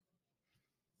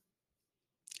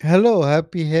Hello,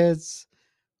 happy heads.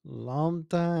 Long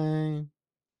time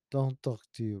don't talk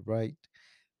to you, right?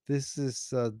 This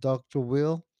is Dr.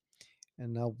 Will,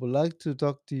 and I would like to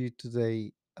talk to you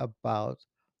today about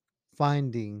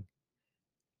finding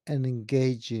and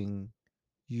engaging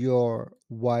your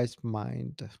wise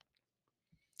mind.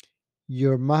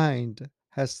 Your mind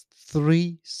has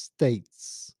three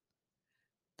states: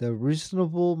 the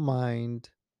reasonable mind,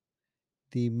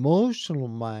 the emotional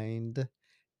mind,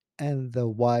 and the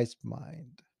wise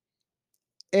mind.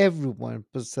 Everyone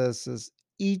possesses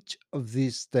each of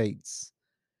these states,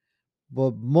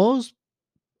 but most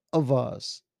of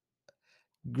us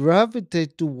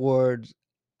gravitate towards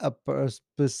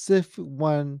specific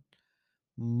one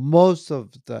most of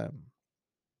the time.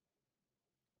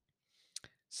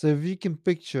 So if you can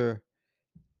picture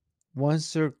one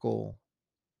circle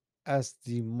as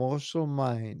the emotional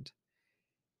mind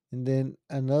and then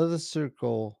another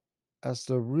circle as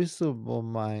the reasonable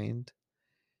mind,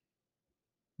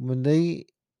 when they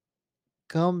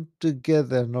come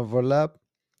together and overlap,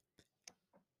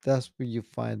 that's where you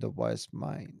find the wise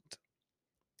mind.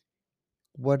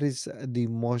 What is the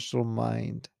emotional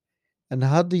mind? And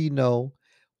how do you know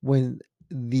when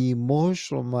the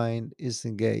emotional mind is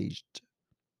engaged?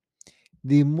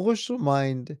 The emotional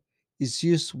mind is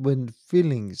used when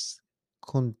feelings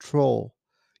control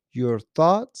your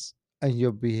thoughts and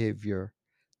your behavior.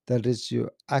 That is,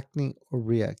 you're acting or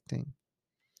reacting.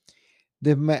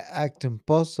 They may act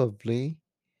impulsively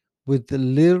with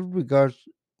little regard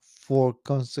for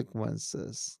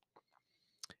consequences.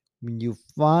 When you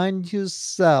find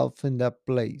yourself in that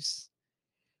place,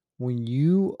 when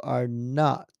you are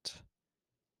not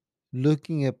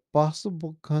looking at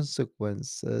possible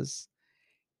consequences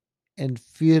and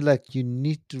feel like you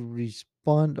need to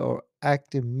respond or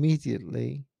act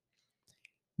immediately,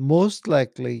 most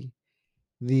likely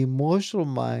the emotional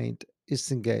mind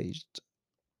is engaged.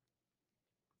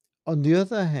 On the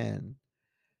other hand,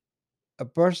 a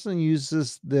person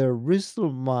uses their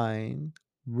reasonable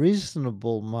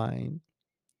mind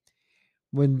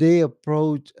when they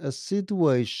approach a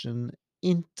situation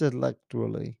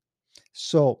intellectually.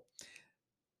 So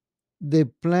they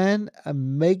plan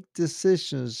and make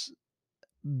decisions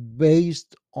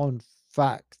based on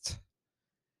fact.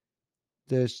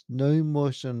 There's no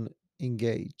emotion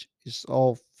engaged. It's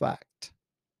all fact.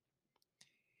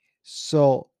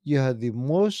 So you have the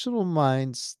emotional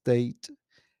mind state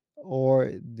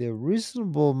or the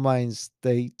reasonable mind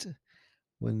state.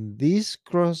 When these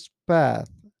cross paths,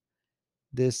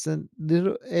 there's a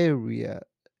little area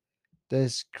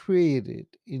that's created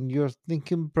in your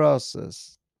thinking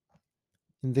process,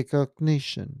 in the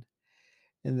cognition,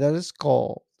 and that is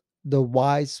called the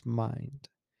wise mind.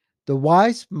 The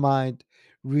wise mind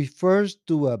refers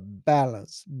to a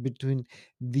balance between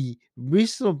the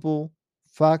reasonable,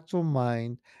 factual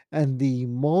mind and the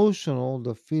emotional,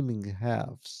 the feeling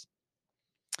halves.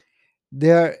 They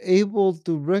are able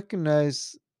to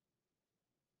recognize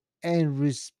and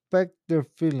respect their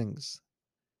feelings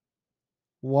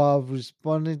while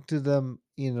responding to them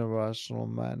in a rational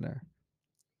manner.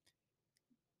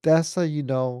 That's how you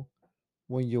know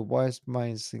when your wise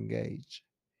mind is engaged.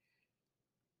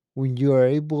 When you are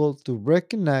able to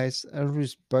recognize and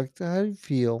respect how you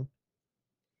feel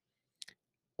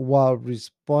while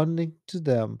responding to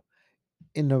them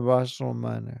in a rational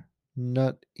manner,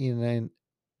 not in an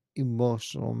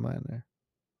emotional manner.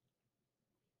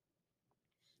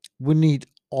 We need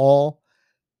all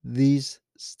these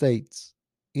states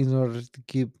in order to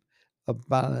keep a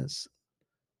balanced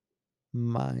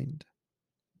mind.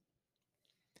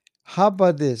 How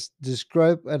about this?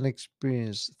 Describe an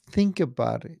experience. Think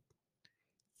about it.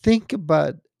 Think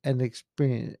about an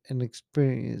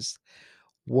experience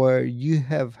where you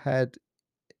have had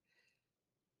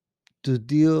to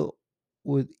deal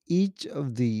with each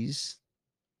of these: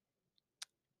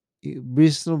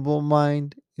 reasonable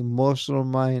mind, emotional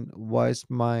mind, wise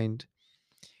mind,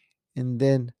 and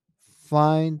then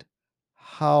find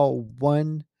how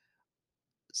one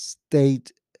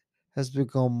state has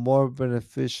become more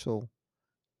beneficial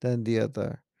than the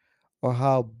other, or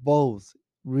how both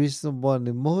reasonable and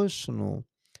emotional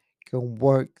can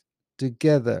work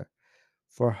together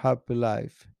for happy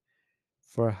life,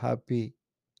 for happy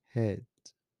head.